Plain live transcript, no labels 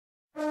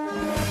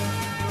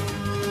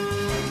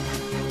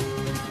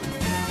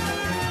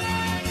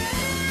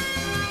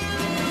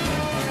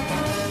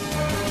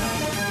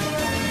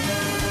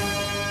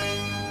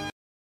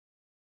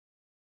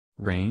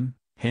Rain,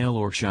 hail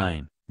or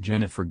shine,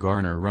 Jennifer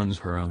Garner runs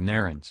her own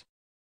errands.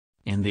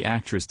 And the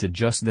actress did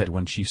just that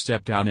when she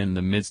stepped out in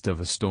the midst of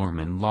a storm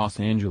in Los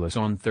Angeles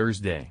on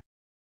Thursday.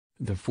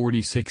 The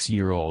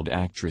 46-year-old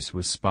actress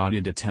was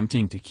spotted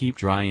attempting to keep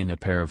dry in a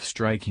pair of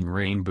striking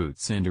rain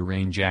boots and a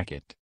rain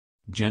jacket.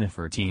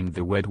 Jennifer teamed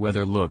the wet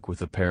weather look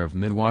with a pair of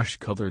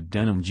mid-wash-colored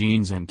denim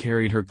jeans and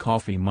carried her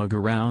coffee mug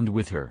around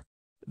with her.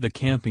 The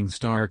camping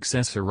star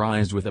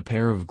accessorized with a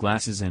pair of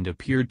glasses and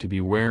appeared to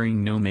be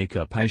wearing no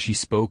makeup as she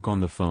spoke on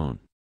the phone.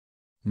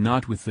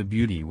 Not with the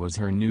beauty was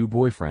her new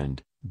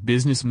boyfriend,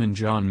 businessman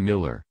John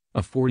Miller,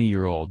 a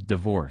 40-year-old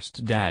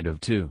divorced dad of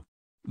two.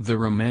 The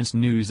romance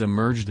news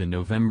emerged in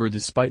November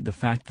despite the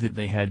fact that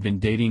they had been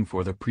dating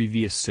for the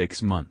previous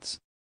 6 months.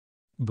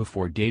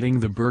 Before dating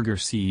the burger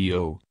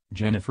CEO,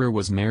 Jennifer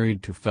was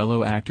married to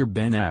fellow actor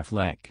Ben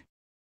Affleck.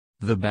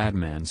 The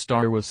Batman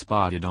star was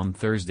spotted on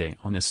Thursday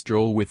on a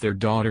stroll with their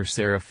daughter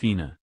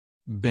Seraphina.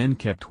 Ben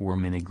kept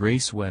warm in a gray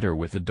sweater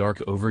with a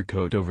dark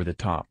overcoat over the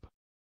top.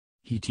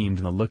 He teamed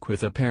the look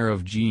with a pair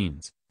of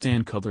jeans,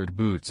 tan-colored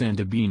boots and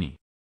a beanie.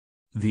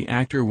 The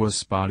actor was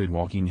spotted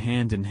walking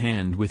hand in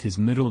hand with his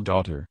middle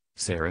daughter,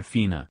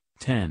 Seraphina,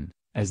 10,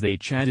 as they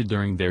chatted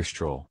during their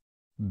stroll.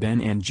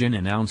 Ben and Jen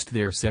announced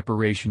their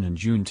separation in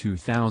June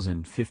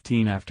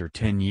 2015 after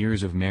 10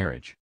 years of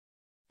marriage.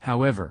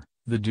 However,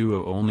 the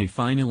duo only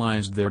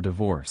finalized their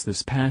divorce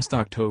this past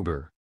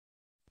October.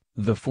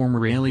 The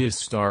former Alias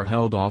star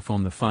held off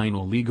on the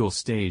final legal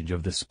stage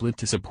of the split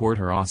to support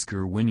her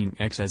Oscar-winning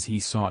ex as he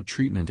sought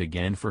treatment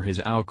again for his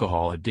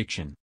alcohol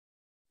addiction.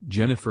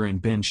 Jennifer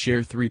and Ben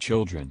share 3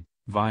 children,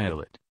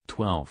 Violet,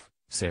 12,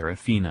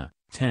 Seraphina,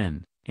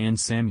 10, and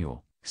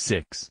Samuel,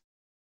 6.